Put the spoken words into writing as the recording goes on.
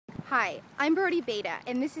Hi, I'm Brodie Beta,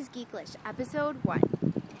 and this is Geeklish, episode 1.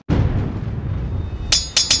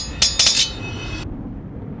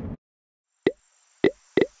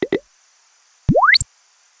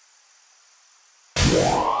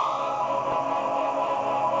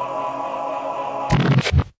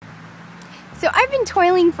 So I've been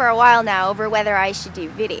toiling for a while now over whether I should do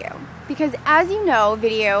video. Because as you know,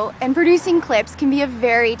 video and producing clips can be a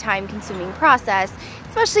very time-consuming process,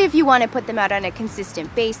 especially if you want to put them out on a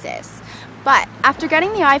consistent basis. But after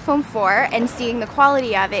getting the iPhone 4 and seeing the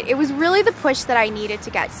quality of it, it was really the push that I needed to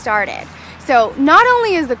get started. So not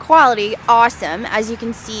only is the quality awesome, as you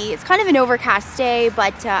can see, it's kind of an overcast day,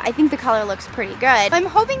 but I think the color looks pretty good. I'm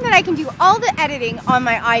hoping that I can do all the editing on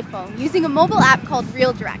my iPhone using a mobile app called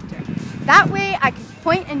Reel Director. That way I can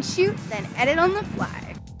point and shoot, then edit on the fly.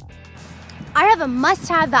 I have a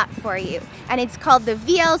must-have app for you, and it's called the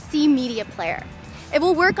VLC Media Player. It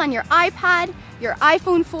will work on your iPad, your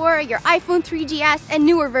iPhone 4, your iPhone 3GS, and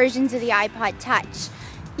newer versions of the iPod Touch.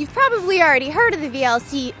 You've probably already heard of the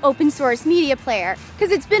VLC open source media player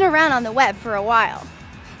because it's been around on the web for a while.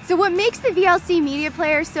 So what makes the VLC Media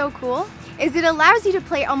Player so cool is it allows you to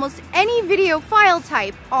play almost any video file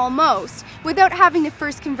type, almost, without having to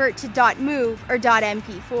first convert to .mov or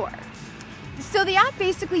 .mp4. So the app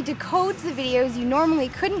basically decodes the videos you normally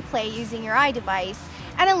couldn't play using your iDevice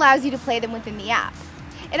and allows you to play them within the app.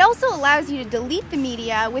 It also allows you to delete the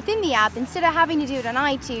media within the app instead of having to do it on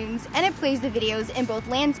iTunes, and it plays the videos in both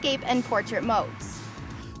landscape and portrait modes.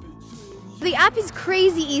 The app is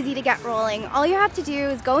crazy easy to get rolling. All you have to do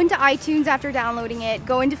is go into iTunes after downloading it,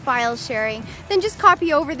 go into file sharing, then just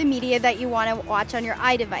copy over the media that you want to watch on your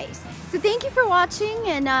iDevice. So thank you for watching,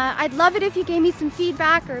 and I'd love it if you gave me some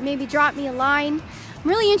feedback or maybe drop me a line. I'm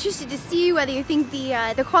really interested to see whether you think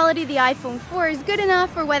the quality of the iPhone 4 is good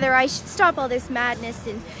enough or whether I should stop all this madness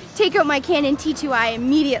and take out my Canon T2i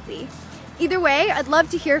immediately. Either way, I'd love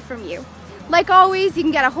to hear from you. Like always, you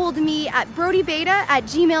can get a hold of me at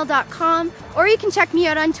brodiebeta@gmail.com, or you can check me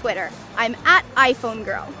out on Twitter. I'm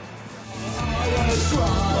 @iPhoneGirl.